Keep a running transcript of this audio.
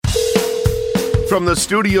From the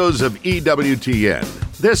studios of EWTN,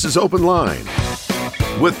 this is Open Line.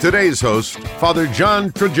 With today's host, Father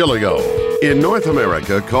John Trigilio. In North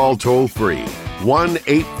America, call toll-free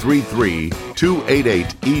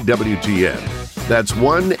 1-833-288-EWTN. That's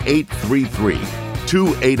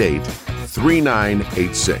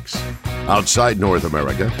 1-833-288-3986. Outside North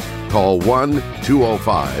America, call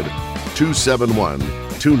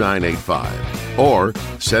 1-205-271-2985. Or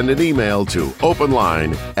send an email to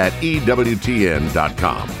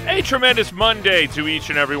openline@ewtn.com. A tremendous Monday to each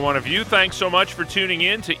and every one of you. Thanks so much for tuning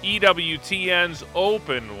in to EWTN's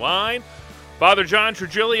Open Line. Father John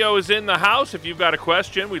Trigilio is in the house. If you've got a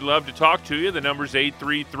question, we'd love to talk to you. The number's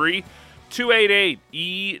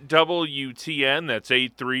 833-288-EWTN. That's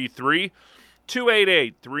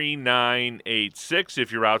 833-288-3986.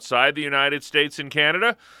 If you're outside the United States and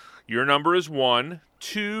Canada, your number is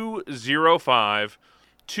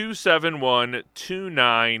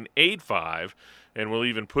 1-205-271-2985. And we'll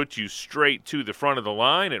even put you straight to the front of the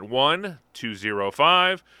line at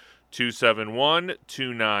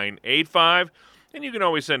 1-205-271-2985. And you can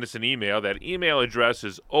always send us an email. That email address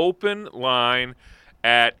is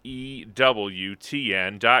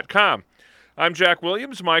openline@ewtn.com. I'm Jack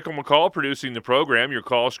Williams, Michael McCall producing the program. Your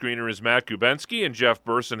call screener is Matt Gubensky, and Jeff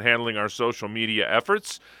Burson handling our social media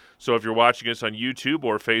efforts. So if you're watching us on YouTube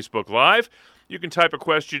or Facebook Live, you can type a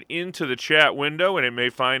question into the chat window, and it may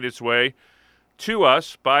find its way to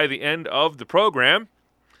us by the end of the program.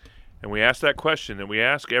 And we ask that question that we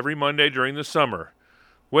ask every Monday during the summer.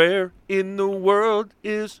 Where in the world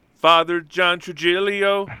is Father John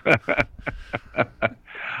Trigilio?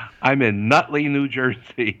 I'm in Nutley, New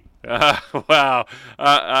Jersey. Wow.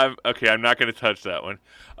 Okay, I'm not going to touch that one.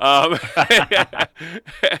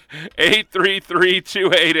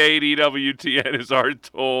 833-288-EWTN is our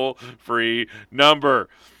toll-free number.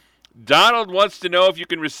 Donald wants to know if you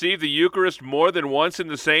can receive the Eucharist more than once in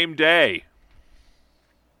the same day.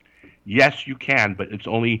 Yes, you can, but it's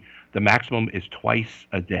only the maximum is twice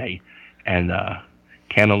a day, and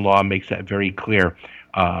canon law makes that very clear.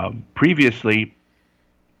 Previously,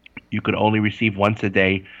 you could only receive once a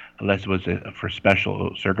day unless it was for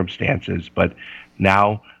special circumstances, but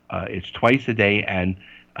now it's twice a day, and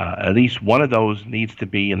at least one of those needs to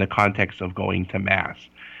be in the context of going to Mass.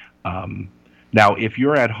 Now, if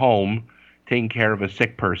you're at home taking care of a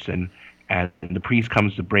sick person and the priest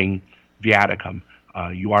comes to bring viaticum,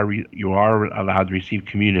 you are allowed to receive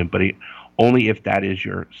communion, but only if that is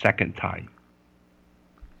your second time.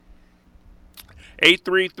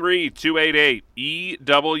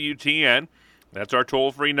 833-288-EWTN. That's our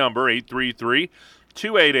toll-free number,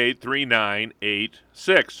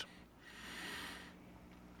 833-288-3986.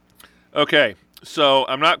 Okay, so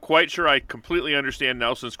I'm not quite sure I completely understand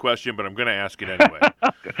Nelson's question, but I'm going to ask it anyway.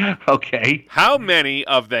 Okay. How many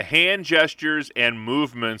of the hand gestures and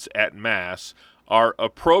movements at Mass are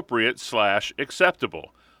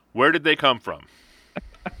appropriate/acceptable? Where did they come from?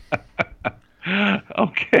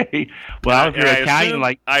 Okay. Well, if you're Italian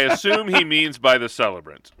I assume he means by the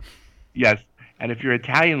celebrant. Yes. And if you're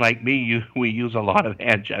Italian like me, we use a lot of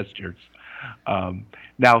hand gestures.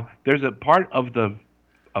 Now, there's a part of the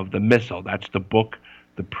missal. That's the book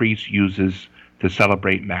the priest uses to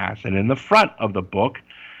celebrate Mass. And in the front of the book,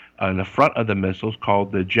 in the front of the missal, is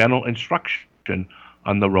called the General Instruction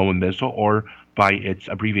on the Roman Missal, or by its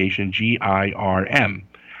abbreviation GIRM.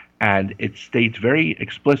 And it states very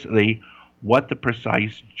explicitly what the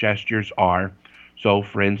precise gestures are. So,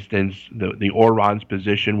 for instance, the orans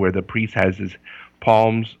position, where the priest has his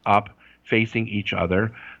palms up facing each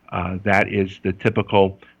other, that is the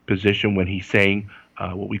typical position when he's saying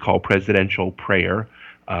what we call presidential prayer.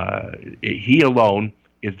 He alone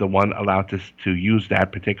is the one allowed to use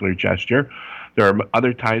that particular gesture. There are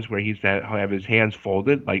other times where he'll have his hands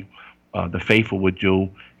folded, like the faithful would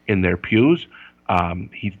do in their pews.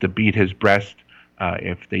 He's to beat his breast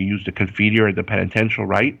if they use the confiteor or the penitential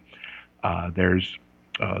rite. There's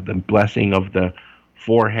the blessing of the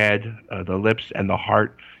forehead, the lips, and the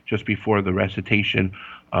heart just before the recitation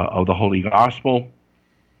of the Holy Gospel.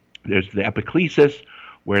 There's the epiclesis,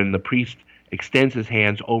 wherein the priest extends his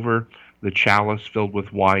hands over the chalice filled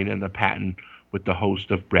with wine and the paten with the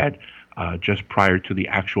host of bread just prior to the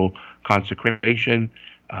actual consecration.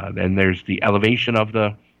 Then there's the elevation of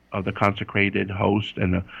the consecrated host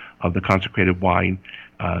and of the consecrated wine.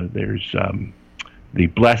 There's the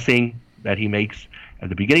blessing that he makes at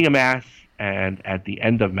the beginning of Mass and at the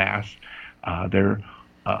end of Mass. There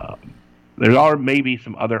are maybe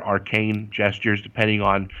some other arcane gestures depending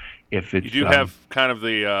on if it's... You do have kind of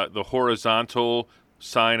the horizontal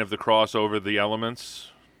sign of the cross over the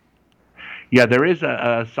elements? Yeah, there is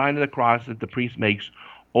a sign of the cross that the priest makes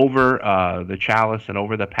over the chalice and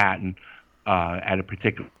over the paten at a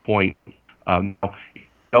particular point. Now,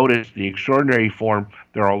 notice the extraordinary form,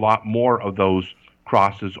 there are a lot more of those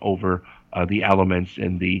crosses over the elements.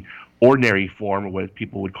 In the ordinary form, what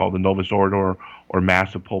people would call the Novus Ordo or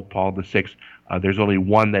Mass of Pope Paul VI, there's only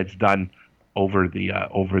one that's done over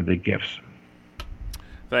the gifts.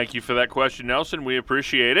 Thank you for that question, Nelson. We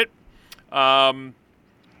appreciate it.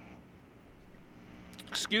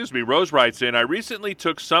 Excuse me, Rose writes in, I recently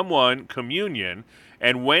took someone communion,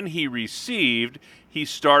 and when he received, he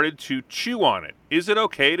started to chew on it. Is it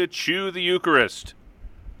okay to chew the Eucharist?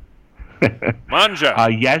 Manja.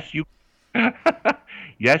 Yes, you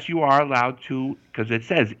yes, you are allowed to, because it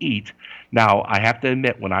says eat. Now, I have to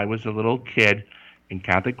admit, when I was a little kid in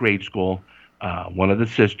Catholic grade school, one of the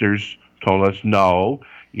sisters told us, no,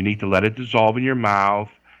 you need to let it dissolve in your mouth.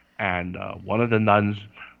 And one of the nuns,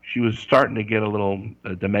 she was starting to get a little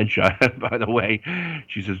dementia, by the way.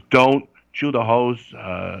 She says, don't chew the hose,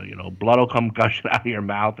 blood will come gushing out of your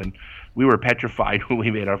mouth. And we were petrified when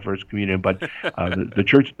we made our first communion. But the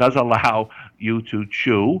church does allow you to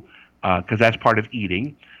chew, because that's part of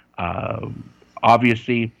eating.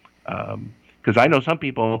 Obviously, because I know some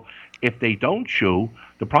people, if they don't chew,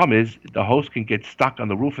 the problem is the host can get stuck on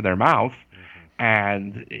the roof of their mouth,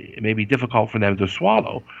 and it may be difficult for them to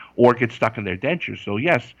swallow, or get stuck in their dentures. So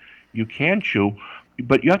yes, you can chew,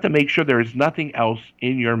 but you have to make sure there is nothing else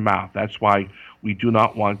in your mouth. That's why we do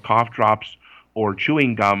not want cough drops or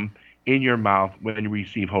chewing gum in your mouth when you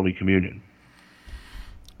receive Holy Communion.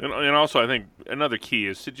 And also, I think another key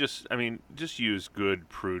is to just use good,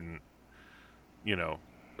 prudent,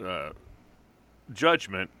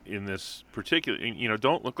 judgment in this particular.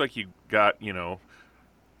 Don't look like you got,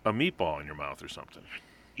 a meatball in your mouth or something.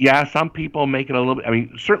 Yeah, some people make it a little bit.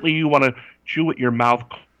 Certainly you want to chew with your mouth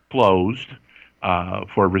closed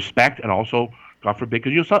for respect, and also, God forbid,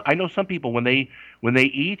 because I know some people when they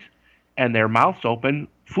eat and their mouth's open,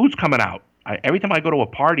 food's coming out. Every time I go to a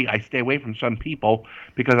party, I stay away from some people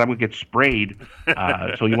because I'm going to get sprayed.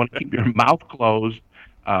 So you want to keep your mouth closed.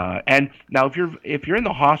 And now, if you're in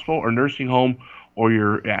the hospital or nursing home, or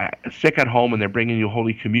you're sick at home and they're bringing you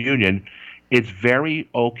Holy Communion, it's very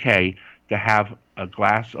okay to have a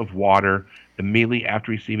glass of water immediately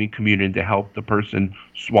after receiving communion to help the person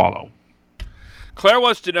swallow. Claire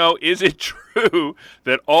wants to know, is it true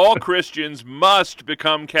that all Christians must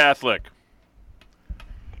become Catholic?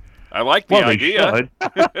 I like the idea.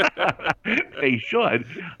 They should.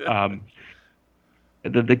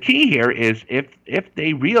 The key here is if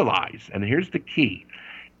they realize, and here's the key,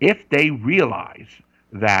 if they realize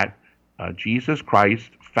that Jesus Christ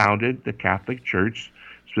founded the Catholic Church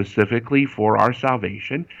specifically for our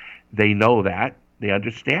salvation, they know that, they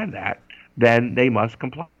understand that, then they must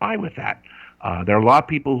comply with that. There are a lot of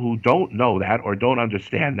people who don't know that or don't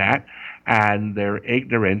understand that, and their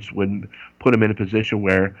ignorance would put them in a position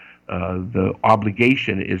where the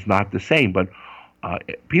obligation is not the same. But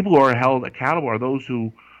people who are held accountable are those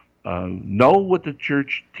who know what the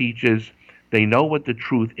church teaches, they know what the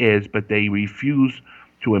truth is, but they refuse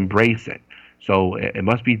to embrace it. So it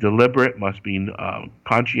must be deliberate, must be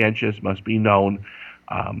conscientious, must be known.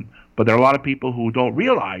 But there are a lot of people who don't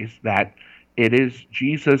realize that it is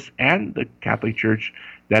Jesus and the Catholic Church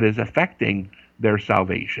that is affecting their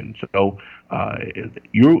salvation. So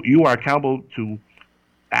you are accountable to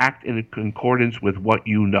act in accordance with what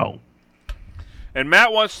you know. And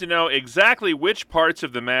Matt wants to know exactly which parts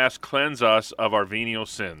of the Mass cleanse us of our venial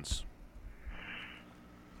sins.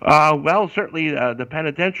 Well, certainly the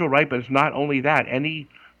penitential rite, but it's not only that. Any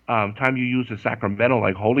time you use a sacramental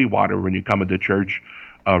like holy water when you come into church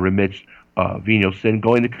remits venial sin.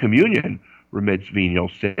 Going to communion remits venial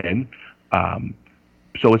sin.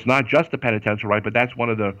 So it's not just the penitential rite, but that's one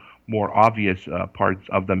of the more obvious parts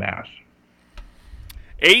of the Mass.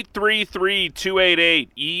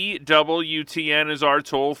 833-288-EWTN is our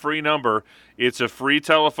toll-free number. It's a free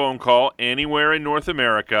telephone call anywhere in North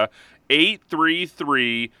America.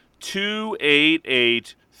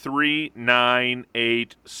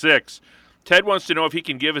 833-288-3986. Ted wants to know if he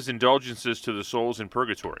can give his indulgences to the souls in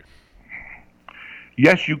purgatory.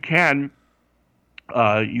 Yes, you can.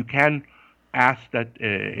 You can ask that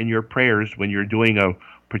in your prayers when you're doing a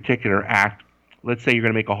particular act. Let's say you're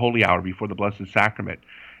going to make a holy hour before the Blessed Sacrament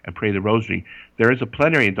and pray the Rosary. There is a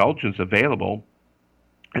plenary indulgence available,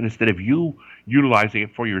 and instead of you utilizing it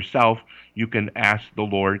for yourself, you can ask the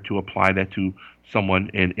Lord to apply that to someone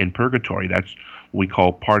in purgatory. That's what we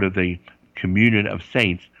call part of the communion of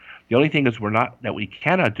saints. The only thing is we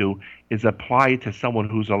cannot do is apply it to someone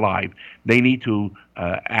who's alive. They need to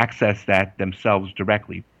access that themselves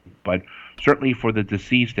directly. But certainly for the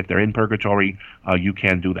deceased, if they're in purgatory, you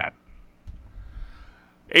can do that.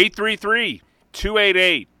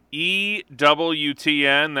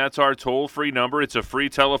 833-288-EWTN. That's our toll-free number. It's a free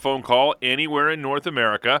telephone call anywhere in North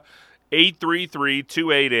America.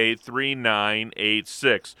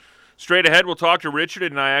 833-288-3986. Straight ahead, we'll talk to Richard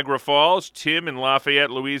in Niagara Falls, Tim in Lafayette,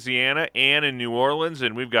 Louisiana, Ann in New Orleans,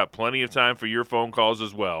 and we've got plenty of time for your phone calls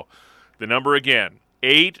as well. The number again,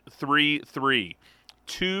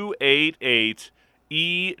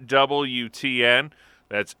 833-288-EWTN.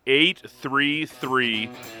 That's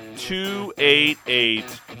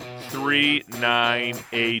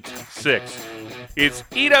 833-288-3986. It's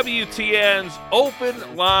EWTN's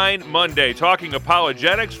Open Line Monday, talking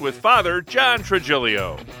apologetics with Father John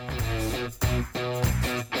Trigilio.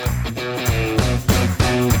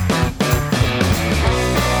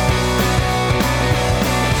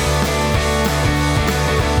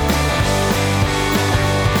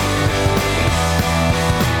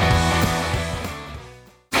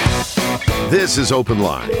 This is Open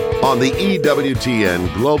Line on the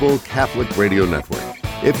EWTN Global Catholic Radio Network.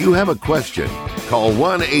 If you have a question, call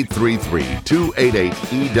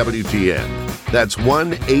 1-833-288-EWTN. That's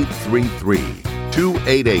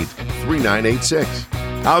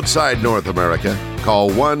 1-833-288-3986. Outside North America,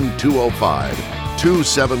 call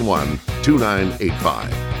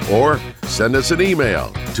 1-205-271-2985. Or send us an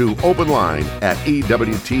email to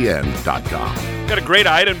openline@EWTN.com. Got a great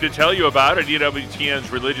item to tell you about at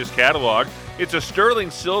EWTN's religious catalog. It's a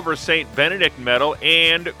sterling silver St. Benedict medal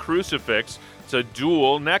and crucifix. It's a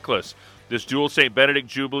dual necklace. This dual St. Benedict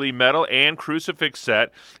Jubilee medal and crucifix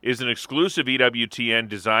set is an exclusive EWTN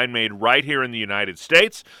design made right here in the United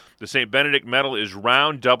States. The St. Benedict medal is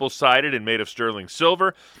round, double-sided, and made of sterling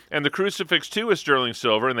silver, and the crucifix, too, is sterling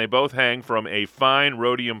silver, and they both hang from a fine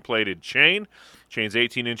rhodium-plated chain. Chain's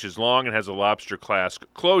 18 inches long and has a lobster clasp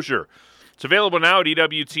closure. It's available now at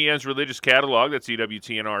EWTN's religious catalog. That's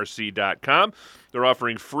EWTNRC.com. They're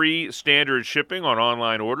offering free standard shipping on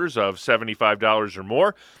online orders of $75 or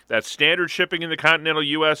more. That's standard shipping in the continental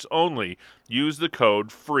U.S. only. Use the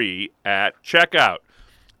code FREE at checkout.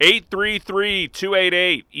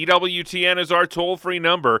 833-288. EWTN is our toll-free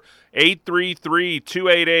number.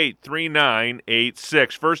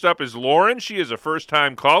 833-288-3986. First up is Lauren. She is a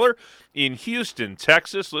first-time caller in Houston,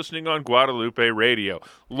 Texas, listening on Guadalupe Radio.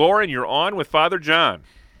 Lauren, you're on with Father John.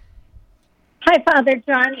 Hi, Father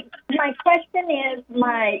John. My question is,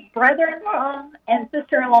 my brother-in-law and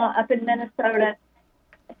sister-in-law up in Minnesota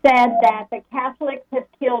said that the Catholics have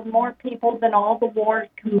killed more people than all the wars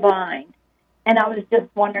combined. And I was just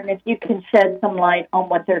wondering if you can shed some light on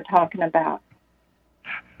what they're talking about.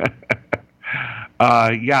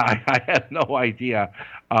 I have no idea.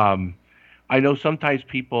 I know sometimes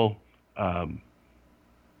people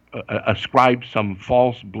ascribe some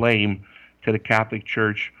false blame to the Catholic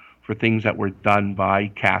Church for things that were done by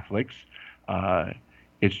Catholics.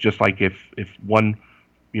 It's just like if one,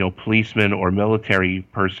 policeman or military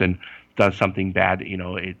person does something bad,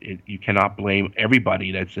 you cannot blame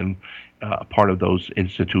everybody that's in part of those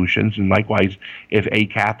institutions. And likewise, if a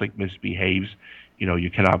Catholic misbehaves,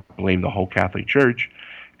 you cannot blame the whole Catholic Church.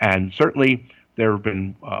 And certainly there have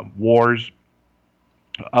been wars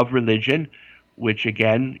of religion, which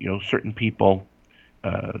again, certain people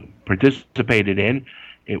participated in.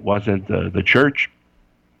 It wasn't the Church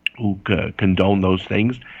who condoned those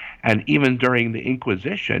things. And even during the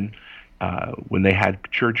Inquisition, when they had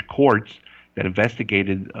church courts that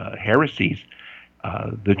investigated heresies,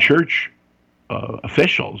 the church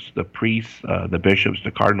officials, the priests, the bishops,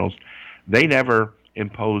 the cardinals, they never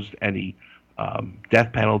imposed any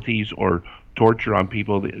death penalties or torture on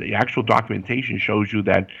people. The actual documentation shows you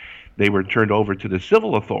that they were turned over to the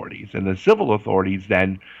civil authorities, and the civil authorities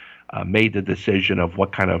then made the decision of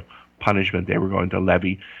what kind of punishment they were going to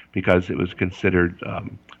levy, because it was considered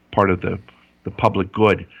part of the public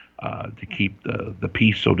good to keep the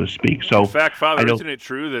peace, so to speak. So, in fact, Father, isn't it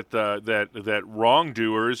true that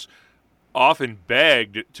wrongdoers often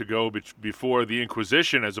begged to go before the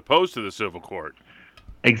Inquisition as opposed to the civil court?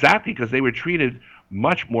 Exactly, because they were treated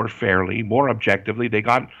much more fairly, more objectively. They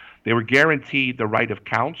were guaranteed the right of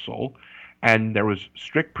counsel, and there was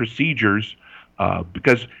strict procedures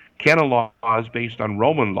because canon law is based on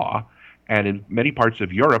Roman law, and in many parts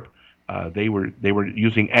of Europe, they were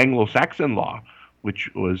using Anglo-Saxon law, which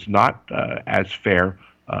was not as fair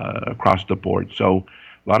across the board. So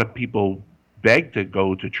a lot of people begged to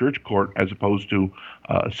go to church court as opposed to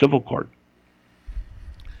civil court.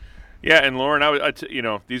 Yeah, and Lauren,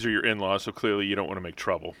 these are your in-laws, so clearly you don't want to make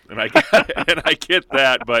trouble, and I get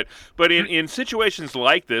that. But in situations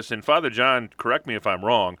like this, and Father John, correct me if I'm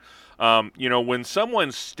wrong, When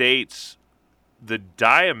someone states the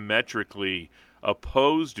diametrically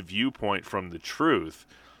opposed viewpoint from the truth,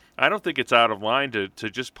 I don't think it's out of line to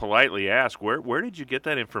just politely ask, where did you get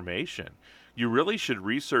that information? You really should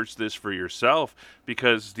research this for yourself,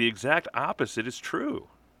 because the exact opposite is true.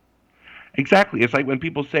 Exactly. It's like when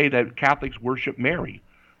people say that Catholics worship Mary.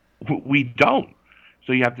 We don't.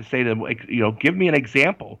 So you have to say to them, give me an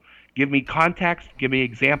example. Give me context, give me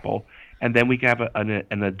example, and then we can have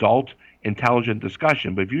an adult, intelligent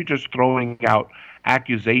discussion. But if you're just throwing out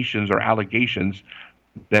accusations or allegations,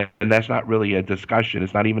 then that's not really a discussion.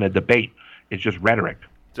 It's not even a debate. It's just rhetoric.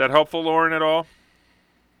 Is that helpful, Lauren, at all?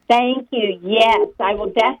 Thank you. Yes, I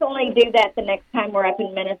will definitely do that the next time we're up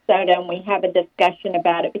in Minnesota and we have a discussion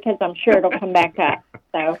about it, because I'm sure it'll come back up.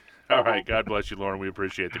 So. All right. God bless you, Lauren. We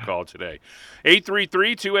appreciate the call today.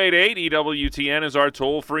 833-288-EWTN is our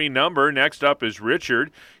toll-free number. Next up is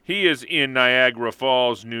Richard. He is in Niagara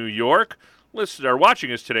Falls, New York. Listeners are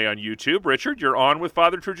watching us today on YouTube. Richard, you're on with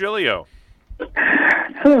Father Trigilio.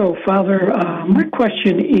 Hello, Father. My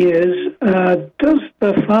question is, does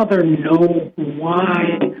the Father know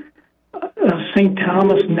why St.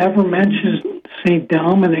 Thomas never mentions St.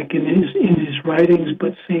 Dominic in his writings,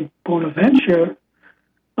 but St. Bonaventure,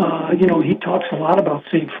 he talks a lot about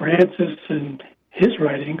St. Francis in his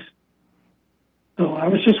writings. So I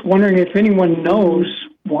was just wondering if anyone knows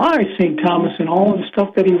why St. Thomas and all of the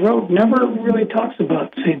stuff that he wrote never really talks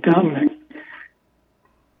about St. Dominic.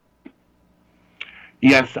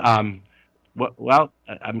 Yes. Well,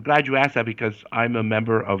 I'm glad you asked that, because I'm a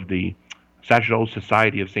member of the Sacerdotal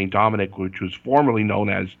Society of St. Dominic, which was formerly known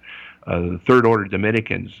as Third Order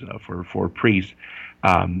Dominicans for priests.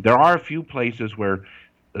 There are a few places where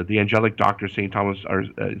the angelic doctor St. Thomas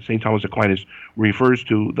Aquinas refers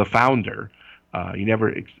to the founder. He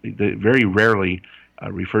very rarely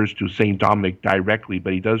refers to St. Dominic directly,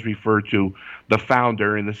 but he does refer to the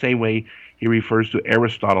founder in the same way he refers to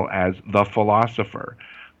Aristotle as the philosopher.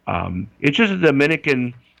 It's just a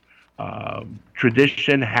Dominican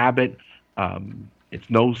tradition, habit. It's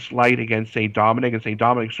no slight against St. Dominic, and St.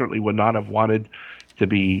 Dominic certainly would not have wanted to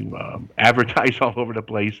be advertised all over the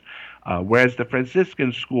place. Whereas the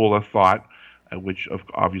Franciscan school of thought, which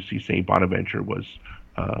obviously St. Bonaventure was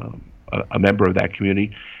a member of that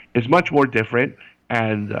community, is much more different,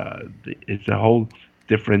 and it's a whole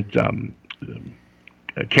different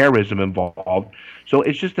charism involved. So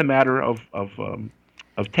it's just a matter of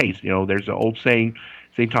taste. There's an old saying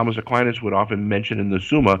St. Thomas Aquinas would often mention in the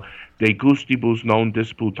Summa, de gustibus non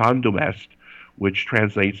disputandum est, which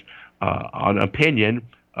translates, on opinion,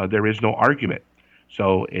 there is no argument.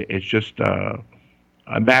 So it's just a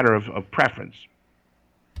matter of preference.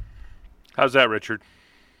 How's that, Richard?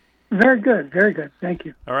 Very good, very good. Thank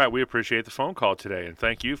you. All right, we appreciate the phone call today, and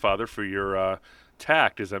thank you, Father, for your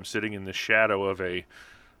tact as I'm sitting in the shadow of a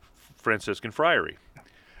Franciscan friary.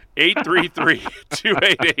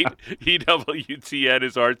 833-288-EWTN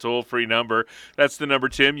is our toll-free number. That's the number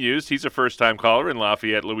Tim used. He's a first-time caller in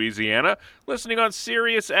Lafayette, Louisiana, listening on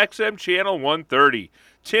Sirius XM Channel 130.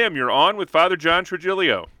 Tim, you're on with Father John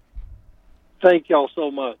Trigilio. Thank y'all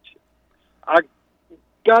so much. I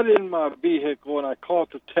got in my vehicle and I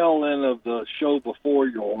caught the tail end of the show before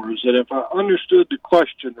yours, and if I understood the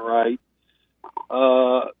question right,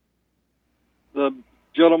 the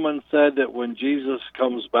gentleman said that when Jesus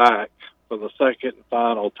comes back for the second and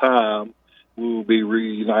final time, we will be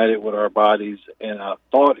reunited with our bodies, and I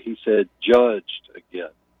thought he said judged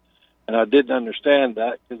again. And I didn't understand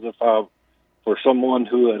that, because for someone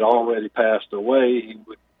who had already passed away, he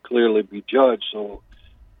would clearly be judged. So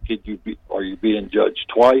are you being judged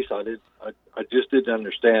twice? I just didn't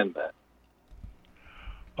understand that.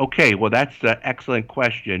 Okay, well, that's an excellent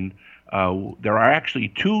question. There are actually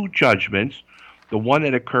two judgments. The one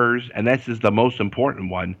that occurs, and this is the most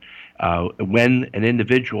important one, when an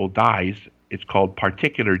individual dies, it's called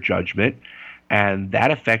particular judgment, and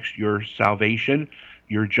that affects your salvation.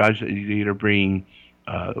 You're judged as either being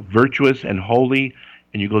virtuous and holy,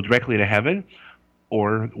 and you go directly to heaven,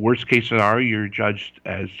 or worst case scenario, you're judged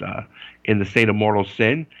as in the state of mortal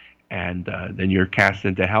sin, and then you're cast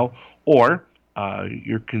into hell, or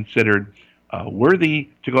you're considered worthy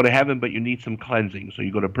to go to heaven, but you need some cleansing, so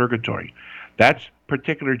you go to purgatory. That's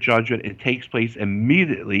particular judgment. It takes place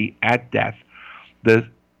immediately at death. The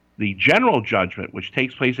general judgment, which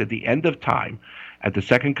takes place at the end of time, at the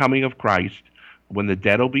second coming of Christ, when the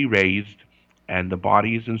dead will be raised and the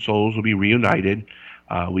bodies and souls will be reunited,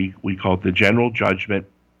 we call it the general judgment.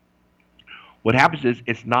 What happens is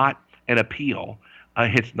it's not an appeal.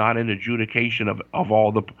 It's not an adjudication of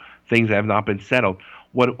all the things that have not been settled.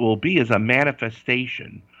 What it will be is a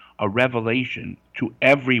manifestation a revelation to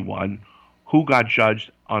everyone who got judged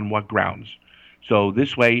on what grounds. So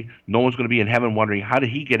this way, no one's going to be in heaven wondering, how did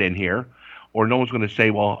he get in here? Or no one's going to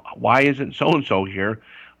say, well, why isn't so-and-so here?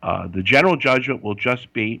 The general judgment will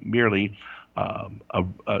just be merely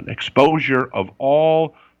an exposure of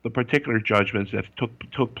all the particular judgments that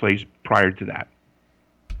took place prior to that.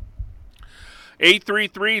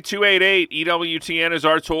 833-288-EWTN is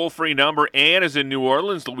our toll-free number. Ann is in New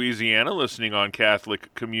Orleans, Louisiana, listening on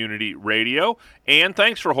Catholic Community Radio. Ann,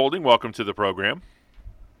 thanks for holding. Welcome to the program.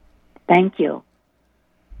 Thank you.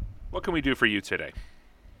 What can we do for you today?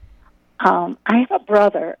 I have a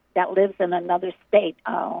brother that lives in another state,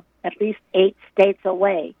 at least 8 states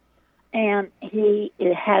away, and he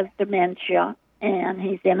has dementia, and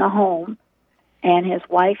he's in a home, and his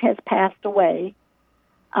wife has passed away,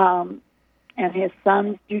 and his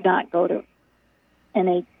sons do not go to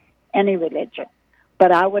any religion.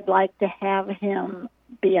 But I would like to have him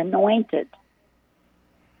be anointed.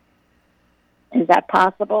 Is that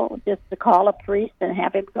possible, just to call a priest and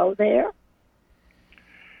have him go there?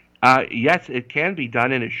 Yes, it can be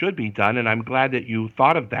done, and it should be done, and I'm glad that you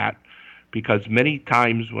thought of that, because many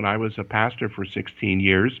times when I was a pastor for 16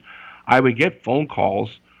 years, I would get phone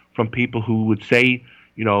calls from people who would say,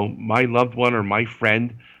 my loved one or my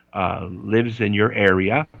friend lives in your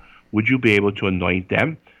area. Would you be able to anoint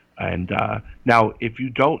them? And now, if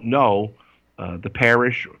you don't know the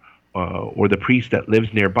parish or the priest that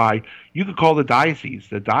lives nearby, you could call the diocese.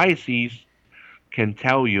 The diocese can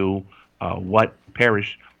tell you what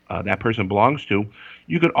parish that person belongs to.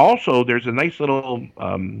 You could also, there's a nice little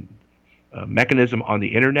mechanism on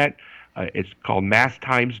the internet. It's called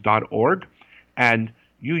masstimes.org, and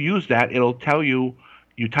you use that. It'll tell you,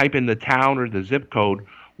 you type in the town or the zip code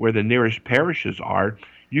where the nearest parishes are.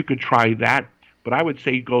 You could try that, but I would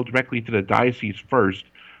say go directly to the diocese first,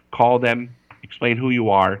 call them, explain who you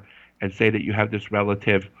are, and say that you have this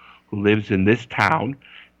relative who lives in this town,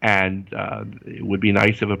 and it would be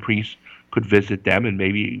nice if a priest could visit them and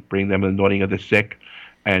maybe bring them an anointing of the sick.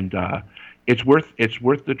 And it's worth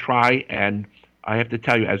the try. And I have to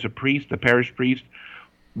tell you, as a priest, the parish priest,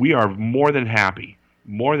 we are more than happy.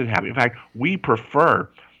 In fact, we prefer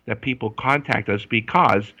that people contact us,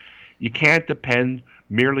 because you can't depend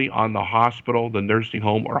merely on the hospital, the nursing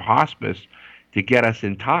home, or hospice to get us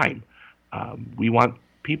in time. We want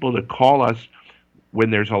people to call us when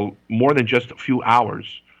there's more than just a few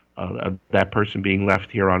hours of that person being left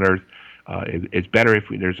here on earth. It's better if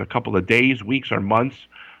there's a couple of days, weeks, or months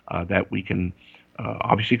that we can,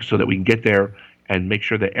 obviously, so that we can get there and make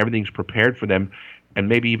sure that everything's prepared for them, and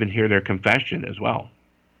maybe even hear their confession as well.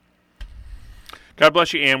 God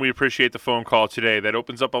bless you, Ann. We appreciate the phone call today. That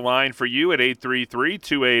opens up a line for you at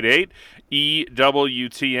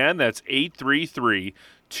 833-288-EWTN. That's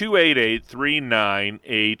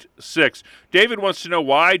 833-288-3986. David wants to know,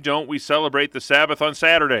 why don't we celebrate the Sabbath on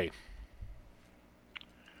Saturday?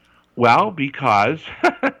 Well, because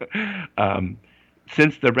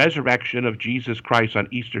since the resurrection of Jesus Christ on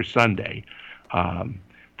Easter Sunday,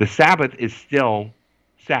 the Sabbath is still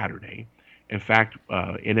Saturday. In fact,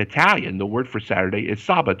 in Italian, the word for Saturday is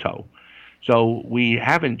sabato. So we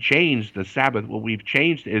haven't changed the Sabbath. What we've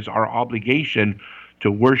changed is our obligation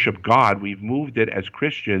to worship God. We've moved it as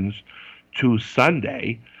Christians to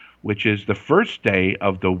Sunday, which is the first day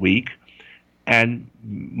of the week, and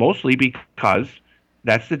mostly because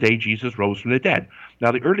that's the day Jesus rose from the dead.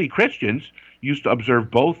 Now, the early Christians used to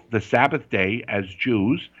observe both the Sabbath day as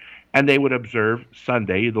Jews, and they would observe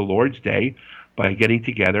Sunday, the Lord's Day, by getting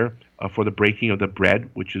together for the breaking of the bread,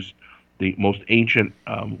 which is the most ancient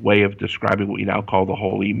way of describing what we now call the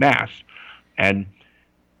Holy Mass. And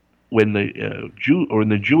when the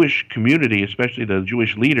Jewish community, especially the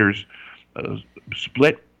Jewish leaders,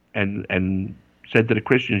 split and said to the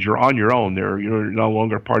Christians, "You're on your own. You're no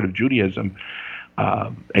longer part of Judaism,"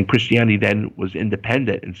 and Christianity then was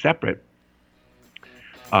independent and separate.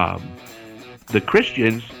 The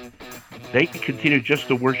Christians, they continue just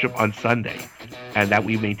to worship on Sunday, and that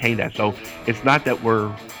we maintain that. So it's not that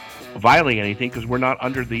we're violating anything, because we're not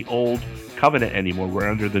under the old covenant anymore. We're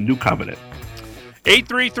under the new covenant.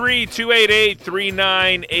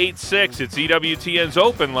 833-288-3986. It's EWTN's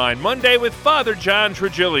Open Line, Monday with Father John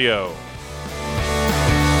Trigilio.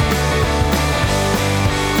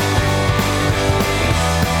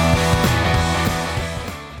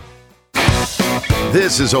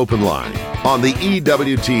 This is Open Line on the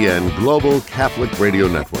EWTN Global Catholic Radio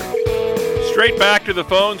Network. Straight back to the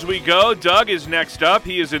phones we go. Doug is next up.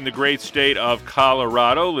 He is in the great state of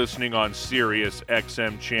Colorado, listening on Sirius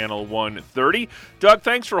XM Channel 130. Doug,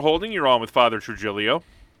 thanks for holding. You're on with Father Trigilio.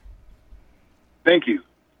 Thank you.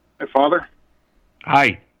 Hi, Father.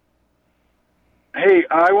 Hi. Hey,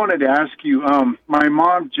 I wanted to ask you. My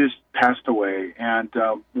mom just passed away, and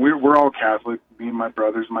we're all Catholic. Me and my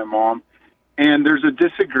brothers, my mom, and there's a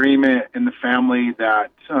disagreement in the family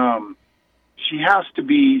that she has to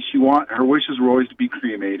be. Her wishes were always to be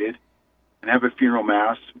cremated and have a funeral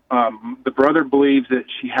mass. The brother believes that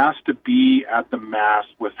she has to be at the mass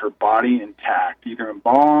with her body intact, either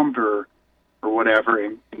embalmed or whatever,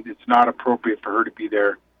 and it's not appropriate for her to be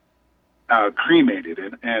there cremated.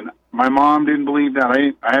 And my mom didn't believe that.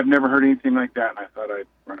 I have never heard anything like that, and I thought I'd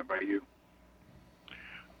run it by you.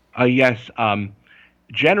 Yes.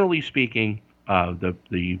 Generally speaking,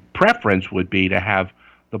 the preference would be to have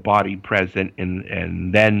the body present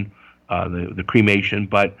and then the cremation,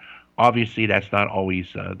 but obviously that's not always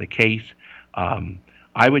the case.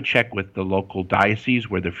 I would check with the local diocese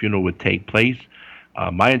where the funeral would take place.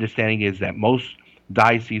 My understanding is that most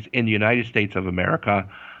dioceses in the United States of America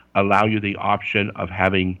allow you the option of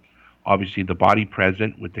having, obviously, the body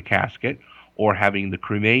present with the casket or having the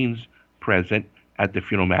cremains present at the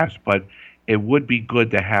funeral mass. But it would be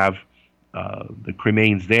good to have the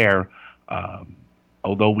cremains there,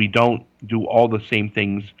 although we don't do all the same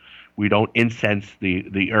things. We don't incense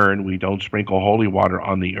the urn. We don't sprinkle holy water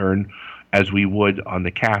on the urn as we would on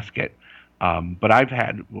the casket. But I've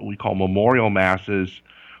had what we call memorial masses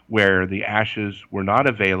where the ashes were not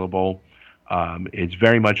available. It's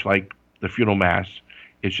very much like the funeral mass.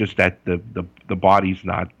 It's just that the body's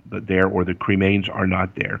not there or the cremains are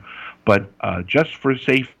not there. But just for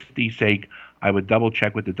safety's sake, I would double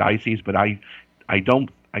check with the diocese. But I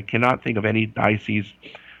cannot think of any diocese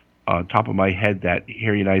on top of my head that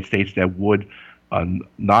here in the United States that would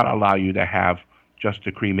not allow you to have just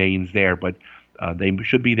the cremains there. But they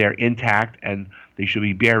should be there intact and they should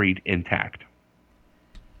be buried intact.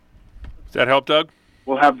 Does that help, Doug?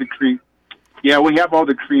 We'll have we have all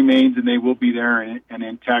the cremains, and they will be there and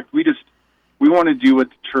intact. We want to do what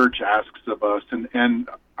the church asks of us, and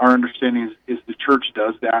our understanding is the church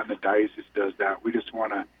does that and the diocese does that. We just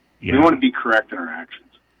want to we want to be correct in our actions.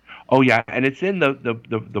 Oh yeah, and it's in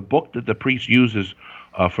the book that the priest uses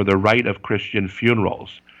for the rite of Christian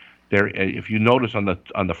funerals. There, if you notice on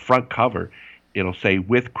the front cover, it'll say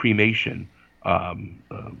with cremation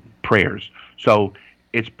prayers. So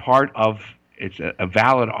it's a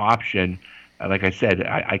valid option. Like I said,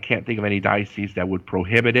 I can't think of any diocese that would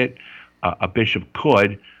prohibit it. A bishop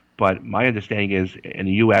could, but my understanding is in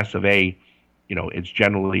the U.S. of A., it's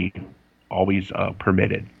generally always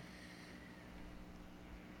permitted.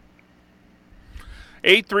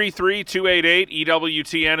 833-288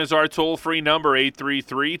 EWTN is our toll-free number,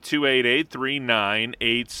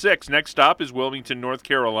 833-288-3986. Next stop is Wilmington, North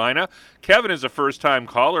Carolina. Kevin is a first-time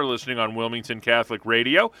caller listening on Wilmington Catholic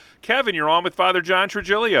Radio. Kevin, you're on with Father John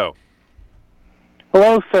Trigilio.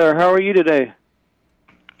 Hello, sir. How are you today?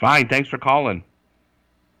 Fine. Thanks for calling.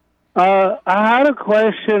 I had a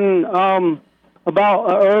question about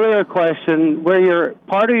an earlier question where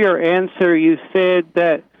part of your answer you said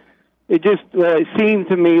that it seemed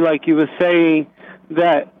to me like you were saying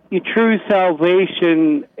that your true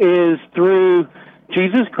salvation is through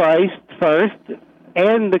Jesus Christ first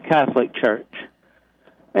and the Catholic Church.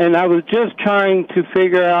 And I was just trying to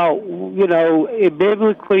figure out,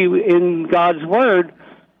 biblically in God's Word,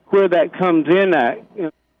 where that comes in at.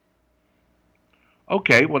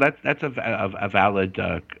 Okay, well that's a valid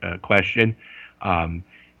question.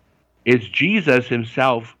 Is Jesus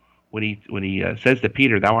himself, when he says to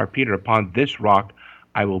Peter, "Thou art Peter, upon this rock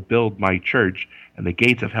I will build my church, and the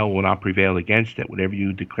gates of hell will not prevail against it. Whatever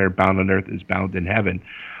you declare bound on earth is bound in heaven."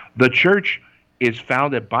 The church is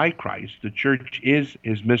founded by Christ. The church is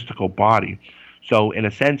his mystical body. So in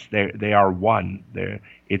a sense, they are one.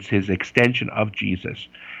 It's his extension of Jesus.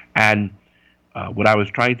 And what I was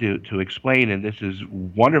trying to explain, and this is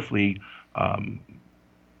wonderfully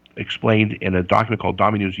explained in a document called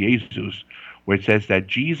Dominus Jesus, where it says that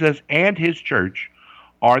Jesus and his church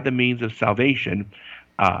are the means of salvation.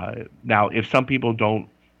 Now, if some people don't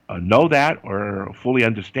know that or fully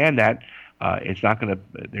understand that, they're not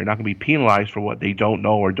going to be penalized for what they don't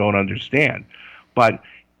know or don't understand. But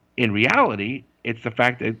in reality, it's the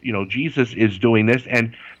fact that Jesus is doing this,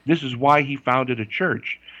 and this is why he founded a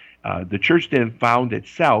church. The church didn't found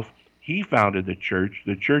itself; he founded the church.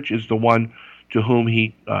 The church is the one to whom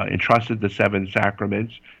he entrusted the 7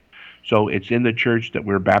 sacraments. So it's in the church that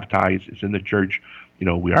we're baptized. It's in the church,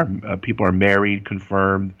 people are married,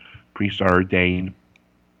 confirmed, priests are ordained,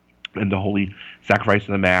 and the holy sacrifice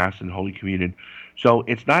of the Mass and Holy Communion. So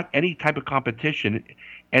it's not any type of competition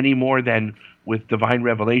any more than with divine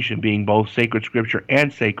revelation being both sacred scripture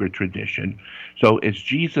and sacred tradition. So it's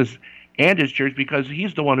Jesus and his church because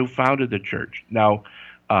he's the one who founded the church. Now,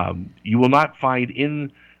 You will not find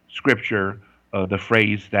in Scripture the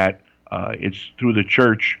phrase that it's through the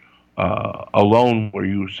church alone where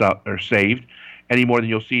you are saved, any more than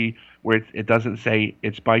you'll see where it doesn't say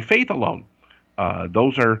it's by faith alone.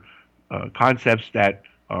 Those are concepts that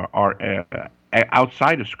are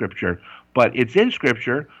outside of Scripture, but it's in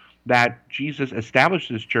Scripture that Jesus established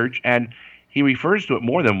this church, and he refers to it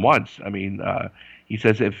more than once. I mean, he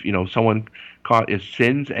says if someone is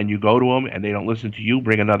sins and you go to them and they don't listen to you,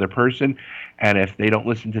 bring another person, and if they don't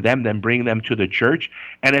listen to them, then bring them to the church,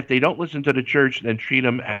 and if they don't listen to the church, then treat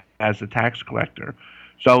them as a tax collector.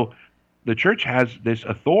 So the church has this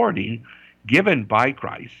authority given by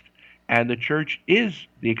Christ, and the church is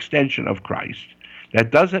the extension of Christ.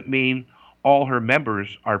 That doesn't mean all her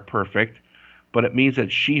members are perfect, but it means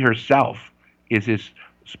that she herself is his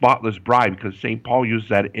spotless bride, because St. Paul used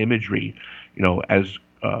that imagery, as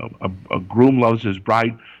a groom loves his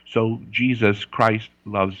bride, so Jesus Christ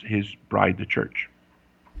loves his bride, the church.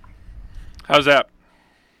 How's that?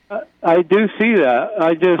 I do see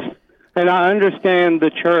that. And I understand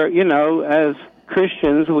the church, as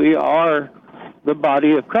Christians, we are the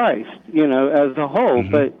body of Christ, as a whole.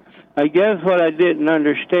 Mm-hmm. But I guess what I didn't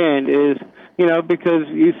understand is, because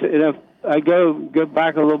you said, if I go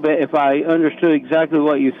back a little bit, if I understood exactly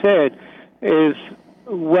what you said, is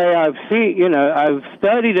way I've seen, I've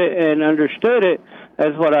studied it and understood it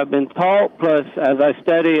as what I've been taught, plus as I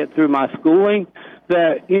study it through my schooling,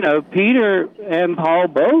 that, Peter and Paul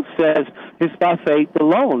both says it's by faith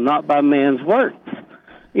alone, not by man's works,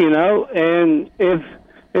 and if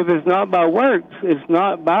it's not by works, it's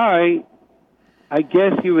not by, I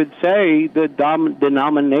guess you would say, the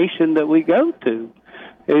denomination that we go to.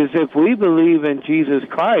 Is if we believe in Jesus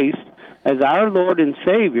Christ as our Lord and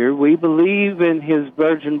Savior, we believe in his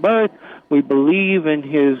virgin birth, we believe in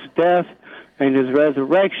his death and his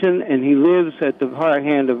resurrection, and he lives at the right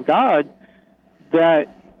hand of God,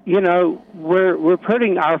 that, we're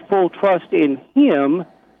putting our full trust in him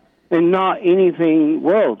and not anything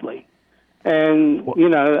worldly. And, Go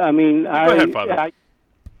ahead, Father.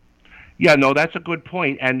 Yeah, no, that's a good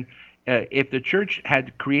point. And if the church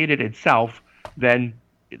had created itself, then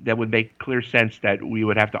that would make clear sense that we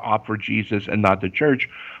would have to opt for Jesus and not the church.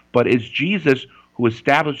 But it's Jesus who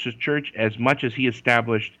established the church as much as he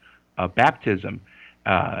established baptism.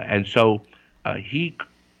 And so he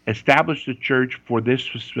established the church for this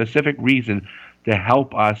specific reason, to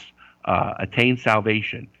help us attain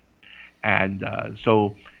salvation. And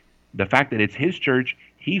so the fact that it's his church,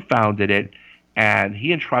 he founded it, and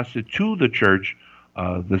he entrusted to the church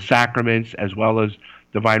the sacraments as well as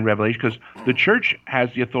divine revelation, because the church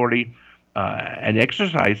has the authority and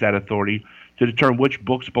exercise that authority to determine which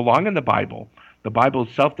books belong in the Bible. The Bible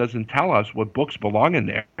itself doesn't tell us what books belong in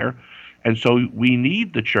there, and so we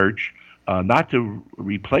need the church not to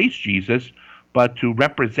replace Jesus, but to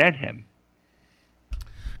represent him.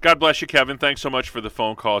 God bless you, Kevin. Thanks so much for the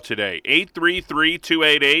phone call today.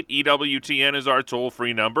 833-288-EWTN is our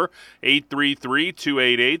toll-free number,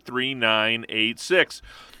 833-288-3986.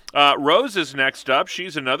 Rose is next up.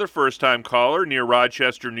 She's another first-time caller near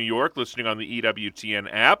Rochester, New York, listening on the EWTN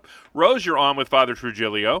app. Rose, you're on with Father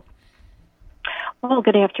Trigilio. Well,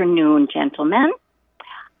 good afternoon, gentlemen.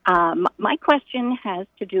 My question has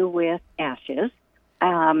to do with ashes.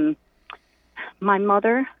 My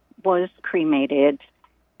mother was cremated,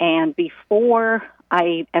 and before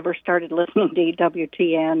I ever started listening to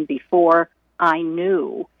EWTN, before I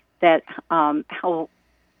knew that how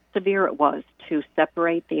severe it was to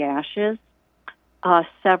separate the ashes,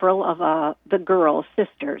 several of the girls'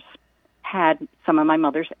 sisters had some of my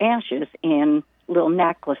mother's ashes in little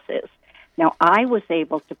necklaces. Now, I was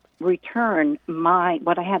able to return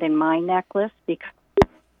what I had in my necklace because...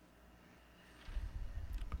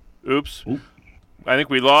 Oops. I think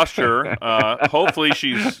we lost her. Hopefully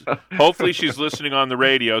she's listening on the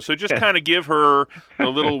radio. So just kind of give her a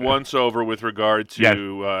little once-over with regard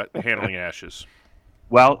to handling ashes.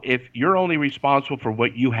 Well, if you're only responsible for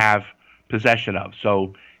what you have possession of,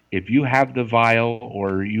 so if you have the vial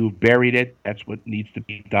or you buried it, that's what needs to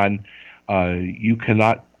be done. You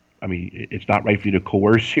cannot, it's not right for you to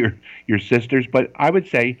coerce your sisters, but I would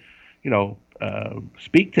say,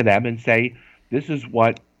 speak to them and say, this is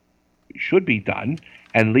what should be done,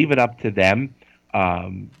 and leave it up to them.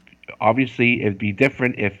 Obviously, it'd be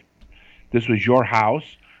different if this was your house,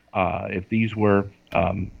 if these were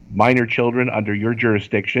minor children under your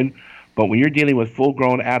jurisdiction. But when you're dealing with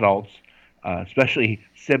full-grown adults, especially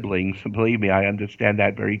siblings, believe me, I understand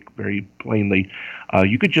that very, very plainly,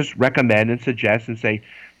 you could just recommend and suggest and say,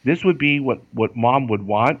 this would be what Mom would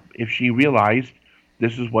want if she realized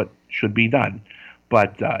this is what should be done.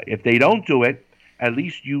 But if they don't do it, at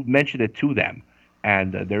least you mention it to them.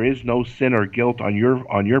 And there is no sin or guilt on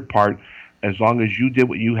your part, as long as you did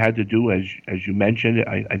what you had to do, as you mentioned.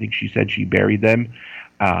 I think she said she buried them,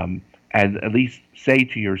 and at least say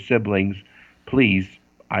to your siblings, please,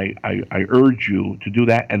 I urge you to do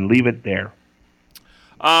that and leave it there.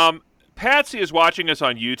 Patsy is watching us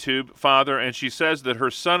on YouTube, Father, and she says that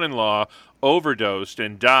her son-in-law overdosed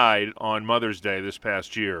and died on Mother's Day this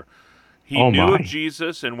past year. He knew of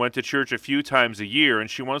Jesus and went to church a few times a year, and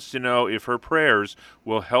she wants to know if her prayers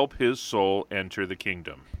will help his soul enter the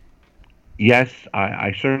kingdom. Yes,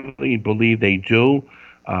 I certainly believe they do,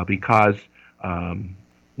 because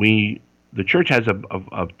the church has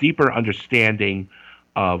a deeper understanding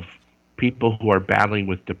of people who are battling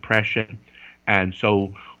with depression, and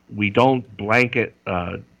so we don't blanket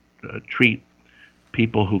treat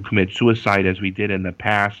people who commit suicide as we did in the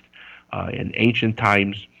past. In ancient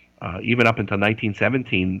times, even up until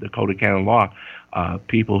 1917, the Code of Canon Law,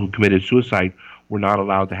 people who committed suicide were not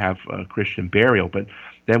allowed to have Christian burial. But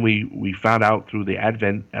then we found out through the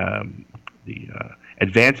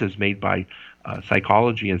advances made by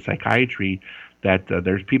psychology and psychiatry that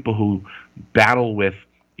there's people who battle with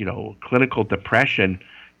clinical depression,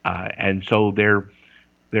 and so their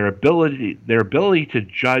ability to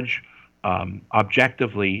judge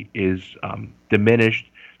objectively is diminished.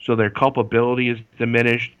 So their culpability is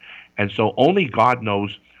diminished, and so only God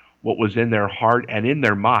knows what was in their heart and in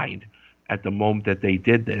their mind at the moment that they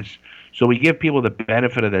did this. So we give people the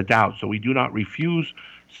benefit of the doubt. So we do not refuse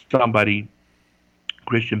somebody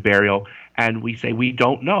Christian burial, and we say we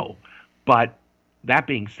don't know. But that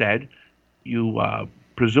being said, you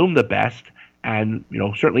presume the best, and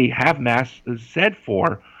certainly have mass said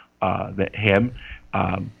for him,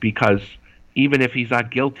 because even if he's not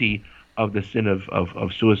guilty of the sin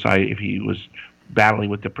of suicide, if he was battling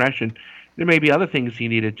with depression, there may be other things he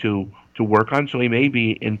needed to work on, so he may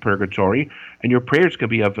be in purgatory, and your prayers can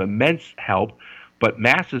be of immense help, but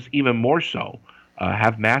masses even more so.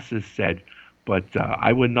 Have masses said, but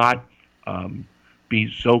I would not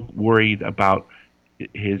be so worried about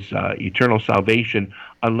his eternal salvation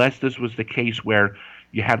unless this was the case where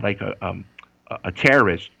you had like a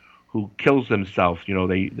terrorist who kills himself.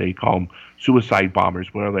 They call them suicide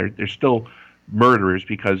bombers. Well, they're still murderers,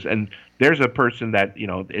 and there's a person that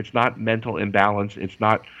it's not mental imbalance, it's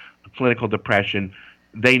not clinical depression.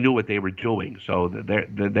 They knew what they were doing, so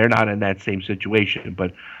they're not in that same situation.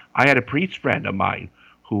 But I had a priest friend of mine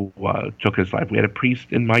who took his life. We had a priest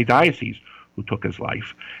in my diocese who took his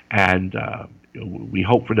life, and we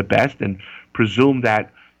hope for the best and presume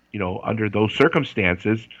that under those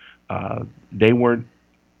circumstances they weren't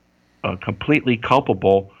completely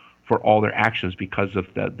culpable for all their actions because of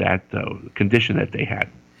that condition that they had.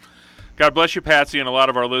 God bless you, Patsy, and a lot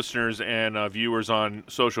of our listeners and viewers on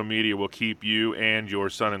social media will keep you and your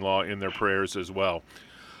son-in-law in their prayers as well.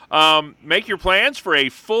 Make your plans for a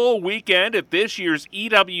full weekend at this year's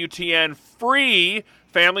EWTN free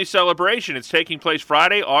family celebration. It's taking place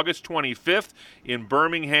Friday, August 25th in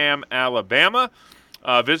Birmingham, Alabama.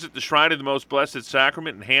 Visit the Shrine of the Most Blessed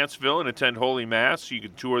Sacrament in Hanceville and attend Holy Mass. You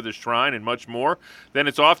can tour the shrine and much more. Then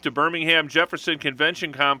it's off to Birmingham Jefferson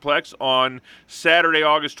Convention Complex on Saturday,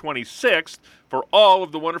 August 26th for all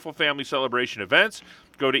of the wonderful family celebration events.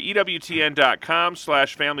 Go to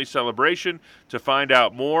EWTN.com/family celebration to find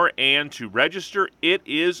out more and to register. It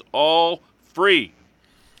is all free.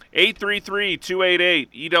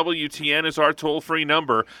 833-288-EWTN is our toll-free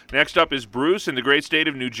number. Next up is Bruce in the great state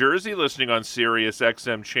of New Jersey, listening on Sirius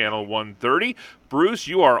XM Channel 130. Bruce,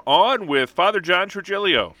 you are on with Father John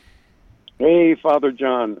Trigilio. Hey, Father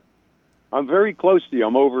John. I'm very close to you.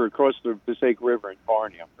 I'm over across the Passaic River in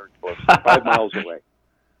Barney. I'm very close, 5 miles away.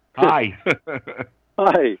 Hi.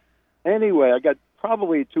 Hi. Anyway, I got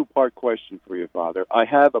probably a two-part question for you, Father. I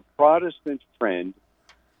have a Protestant friend,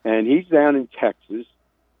 and he's down in Texas,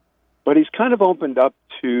 but he's kind of opened up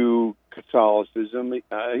to Catholicism.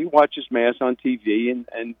 He watches Mass on TV,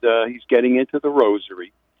 and he's getting into the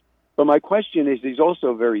Rosary. But my question is, he's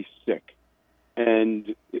also very sick,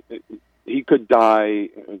 and he could die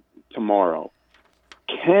tomorrow.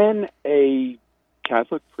 Can a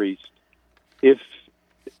Catholic priest, if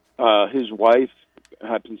his wife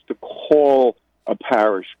happens to call a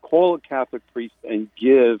parish, call a Catholic priest and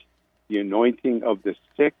give the anointing of the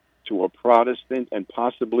sick to a Protestant and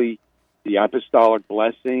possibly the apostolic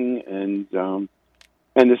blessing? And the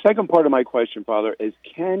second part of my question, Father, is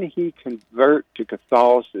can he convert to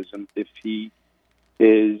Catholicism if he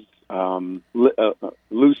is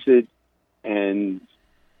lucid and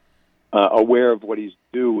aware of what he's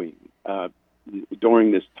doing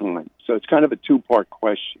during this time? So it's kind of a two-part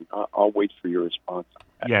question. I'll wait for your response on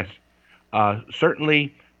that. Yes.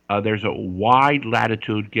 certainly there's a wide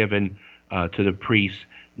latitude given to the priest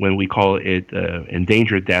when we call it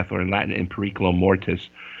endangered death, or in Latin, in periculum mortis.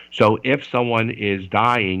 So if someone is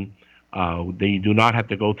dying, they do not have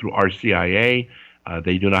to go through RCIA.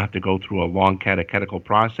 They do not have to go through a long catechetical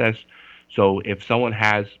process. So if someone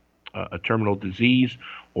has a terminal disease,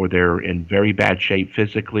 or they're in very bad shape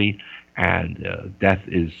physically, and death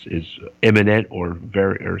is imminent, or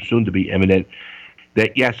soon to be imminent,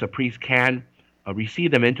 that yes, a priest can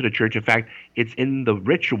receive them into the church. In fact, it's in the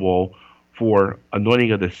ritual for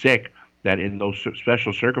anointing of the sick that in those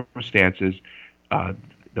special circumstances,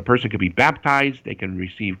 the person could be baptized, they can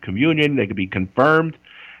receive communion, they could be confirmed,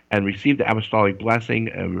 and receive the apostolic blessing,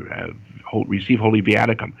 receive Holy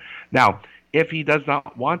Viaticum. Now, if he does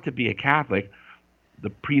not want to be a Catholic, the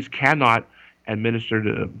priest cannot administer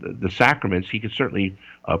the sacraments. He can certainly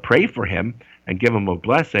pray for him and give him a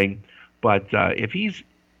blessing, but if he's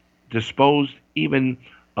disposed even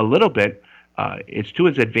a little bit, it's to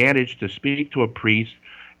his advantage to speak to a priest,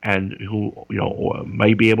 and who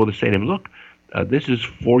may be able to say to him, "Look, this is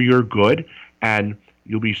for your good, and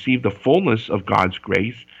you'll receive the fullness of God's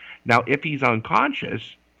grace." Now, if he's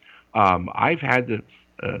unconscious, I've had the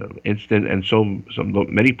instance, and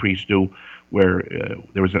many priests do, where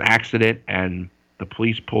there was an accident and the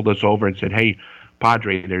police pulled us over and said, "Hey,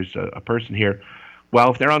 Padre, there's a person here." Well,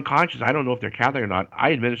 if they're unconscious, I don't know if they're Catholic or not.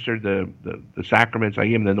 I administered the sacraments. I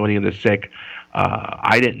gave them the anointing of the sick.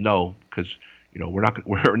 I didn't know, because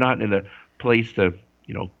we're not in a place to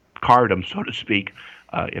card them, so to speak,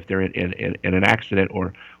 if they're in an accident,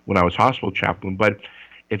 or when I was hospital chaplain. But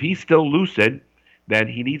if he's still lucid, then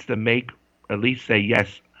he needs to at least say,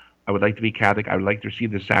 "Yes, I would like to be Catholic. I would like to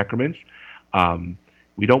receive the sacraments."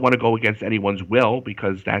 We don't want to go against anyone's will,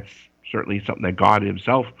 because that's certainly something that God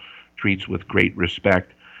himself treats with great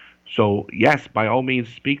respect. So yes, by all means,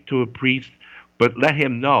 speak to a priest, but let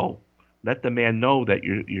the man know that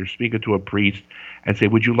you're speaking to a priest, and say,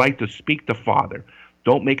 "Would you like to speak to Father?"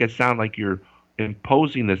 Don't make it sound like you're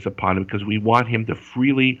imposing this upon him, because we want him to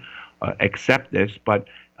freely accept this, but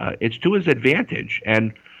it's to his advantage,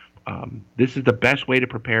 and this is the best way to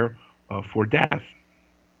prepare for death.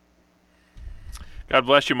 God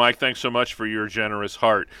bless you, Mike. Thanks so much for your generous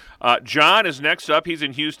heart. John is next up. He's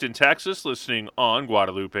in Houston, Texas, listening on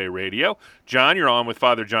Guadalupe Radio. John, you're on with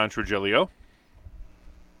Father John Trigilio.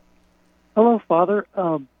 Hello, Father.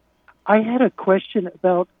 I had a question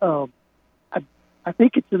about, I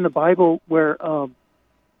think it's in the Bible where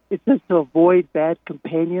it says to avoid bad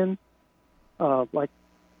companions, and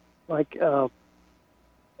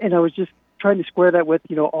I was just trying to square that with,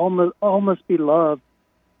 all must be loved,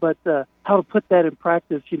 but how to put that in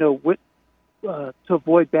practice, to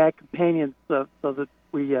avoid bad companions, so that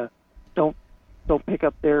we don't pick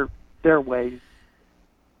up their ways.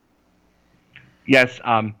 Yes.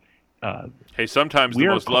 Hey, sometimes the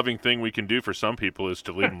most loving thing we can do for some people is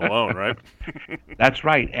to leave them alone, right? That's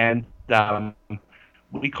right. And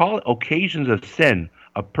we call it occasions of sin,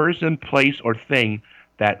 a person, place, or thing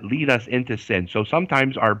that lead us into sin. So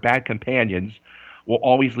sometimes our bad companions will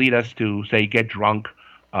always lead us to, say, get drunk,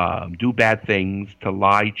 do bad things, to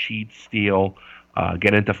lie, cheat, steal,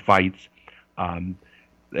 get into fights. And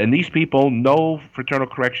these people, no fraternal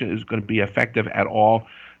correction is going to be effective at all.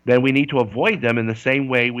 Then we need to avoid them in the same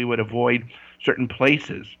way we would avoid certain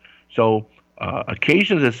places. So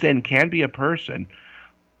occasions of sin can be a person,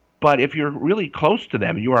 but if you're really close to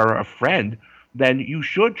them, you are a friend, then you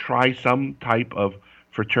should try some type of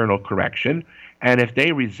fraternal correction. And if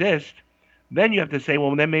they resist, then you have to say,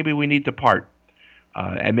 well, then maybe we need to part.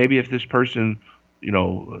 And maybe if this person,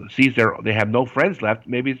 sees they have no friends left,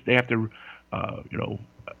 maybe they have to,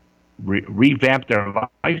 revamp their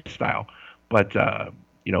lifestyle. But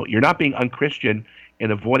you're not being unchristian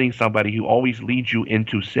in avoiding somebody who always leads you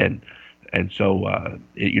into sin. And so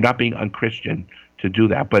you're not being unchristian to do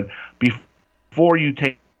that. But before you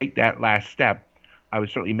take that last step, I was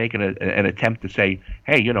certainly making an attempt to say,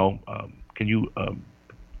 hey, can you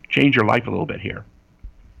change your life a little bit here?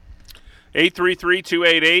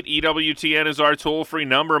 833-288 EWTN is our toll-free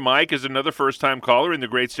number. Mike is another first-time caller in the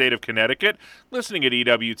great state of Connecticut, listening at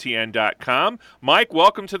EWTN.com. Mike,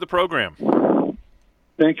 welcome to the program.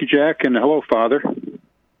 Thank you, Jack, and hello, Father.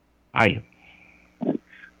 Hi.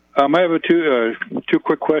 I have two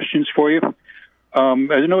quick questions for you. As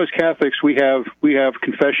you know, as Catholics, we have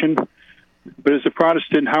confession, but as a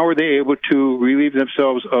Protestant, how are they able to relieve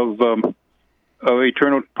themselves of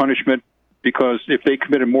eternal punishment? Because if they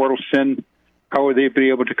commit a mortal sin, how would they be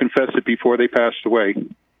able to confess it before they passed away?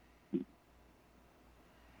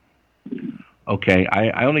 Okay,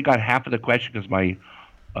 I only got half of the question because my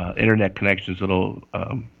internet connection is a little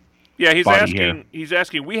Yeah, he's body asking. here. He's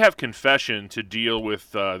asking. We have confession to deal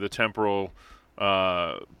with the temporal,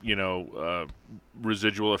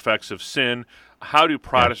 residual effects of sin. How do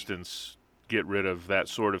Protestants get rid of that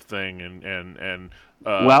sort of thing?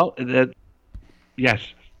 Yes,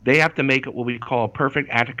 they have to make it what we call a perfect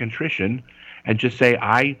act of contrition, and just say,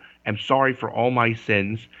 "I am sorry for all my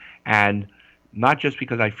sins," and not just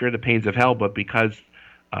because I fear the pains of hell, but because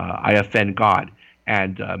I offend God.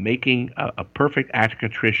 And making a perfect act of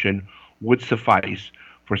contrition would suffice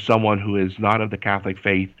for someone who is not of the Catholic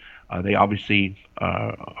faith. They obviously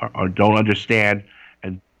don't understand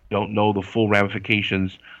and don't know the full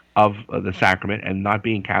ramifications of the sacrament, and not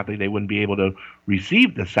being Catholic, they wouldn't be able to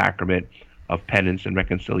receive the sacrament of penance and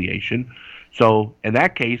reconciliation. So in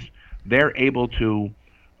that case, they're able to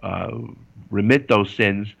remit those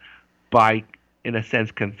sins by, in a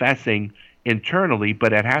sense, confessing internally,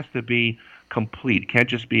 but it has to be complete. It can't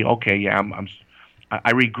just be, okay, yeah,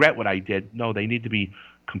 I regret what I did. No, they need to be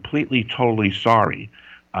completely, totally sorry.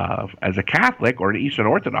 As a Catholic or an Eastern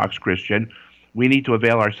Orthodox Christian, we need to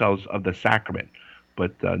avail ourselves of the sacrament.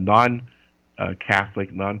 But non-Catholic,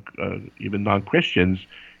 even non-Christians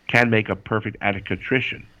can make a perfect act of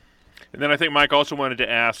contrition. And then I think Mike also wanted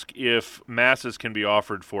to ask if masses can be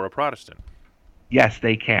offered for a Protestant. Yes,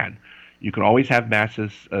 they can. You can always have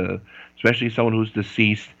masses, especially someone who's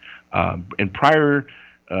deceased. In prior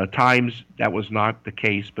times, that was not the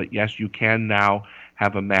case, but yes, you can now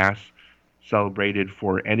have a mass celebrated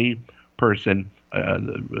for any person,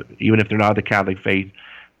 even if they're not of the Catholic faith,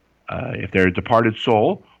 if they're a departed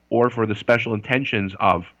soul, or for the special intentions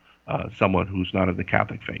of someone who's not of the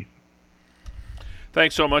Catholic faith.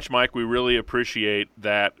 Thanks so much, Mike. We really appreciate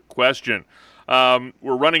that question.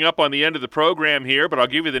 We're running up on the end of the program here, but I'll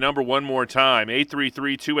give you the number one more time,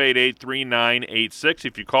 833-288-3986.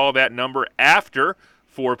 If you call that number after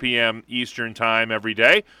 4 p.m. Eastern Time every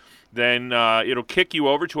day, then it'll kick you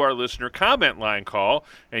over to our listener comment line call,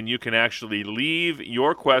 and you can actually leave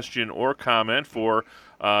your question or comment for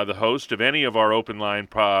the host of any of our open line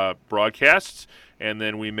broadcasts, and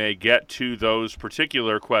then we may get to those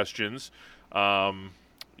particular questions at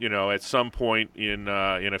some point in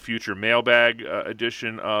a future mailbag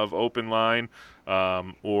edition of Open Line,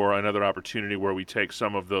 or another opportunity where we take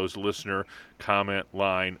some of those listener comment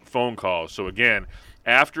line phone calls. So again,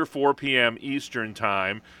 after 4 p.m. Eastern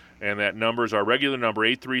Time, and that number is our regular number,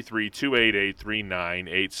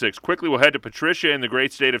 833-288-3986. Quickly, we'll head to Patricia in the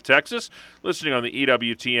great state of Texas, listening on the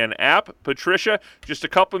EWTN app. Patricia, just a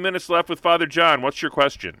couple of minutes left with Father John. What's your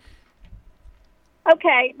question?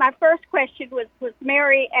 Okay, my first question was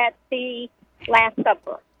Mary at the Last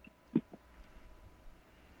Supper?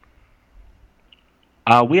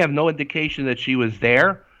 We have no indication that she was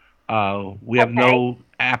there. We have no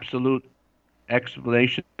absolute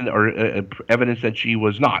explanation or evidence that she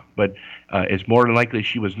was not, but it's more than likely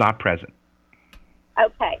she was not present.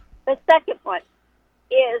 Okay. The second one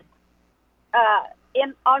is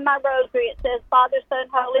on my rosary it says Father, Son,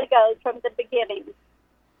 Holy Ghost from the beginning.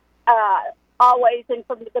 Always and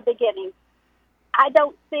from the beginning. I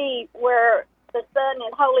don't see where the Son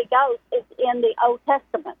and Holy Ghost is in the Old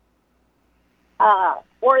Testament.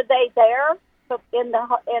 Were they there in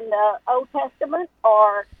the Old Testament,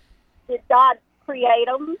 or did God create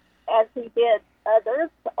them as He did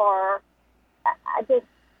others? Or I just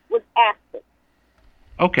was asking.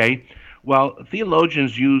 Okay. Well,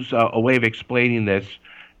 theologians use a way of explaining this.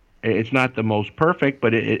 It's not the most perfect,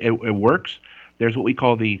 but it works. There's what we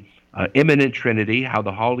call the immanent Trinity, how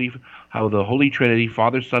the Holy Trinity,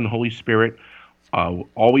 Father, Son, Holy Spirit,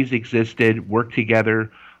 always existed, worked together.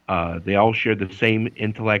 They all share the same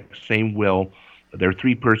intellect, same will. They're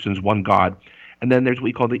three persons, one God. And then there's what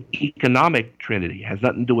we call the economic Trinity. It has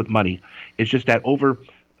nothing to do with money. It's just that over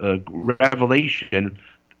Revelation,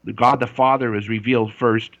 God the Father is revealed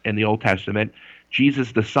first in the Old Testament.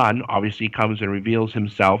 Jesus the Son obviously comes and reveals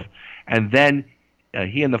himself. And then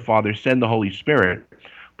he and the Father send the Holy Spirit.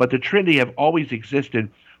 But the Trinity have always existed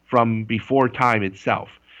from before time itself.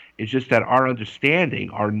 It's just that our understanding,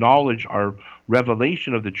 our knowledge, our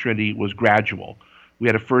revelation of the Trinity was gradual. We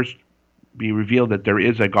had to first be revealed that there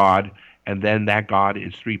is a God, and then that God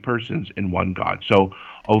is three persons in one God. So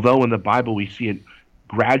although in the Bible we see it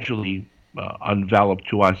gradually enveloped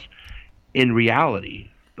to us, in reality,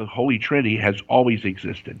 the Holy Trinity has always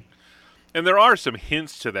existed. And there are some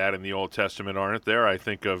hints to that in the Old Testament, aren't there? I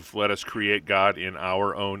think of let us create God in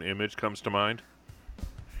our own image comes to mind.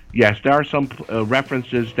 Yes, there are some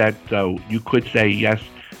references that you could say, yes,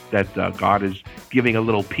 that God is giving a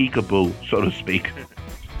little peekaboo, so to speak.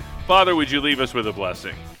 Father, would you leave us with a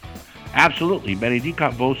blessing? Absolutely.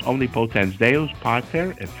 Benedicat vos omnipotens Deus,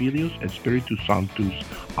 Pater, et Filius, et Spiritus Sanctus.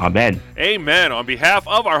 Amen. Amen. On behalf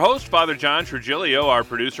of our host, Father John Trigilio, our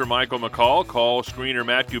producer, Michael McCall, call screener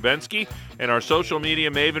Matt Gubensky, and our social media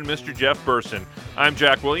maven, Mr. Jeff Burson, I'm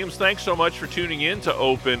Jack Williams. Thanks so much for tuning in to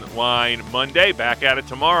Open Line Monday. Back at it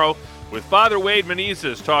tomorrow with Father Wade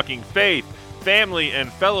Menezes talking faith, family,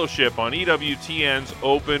 and fellowship on EWTN's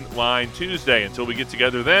Open Line Tuesday. Until we get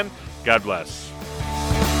together then, God bless.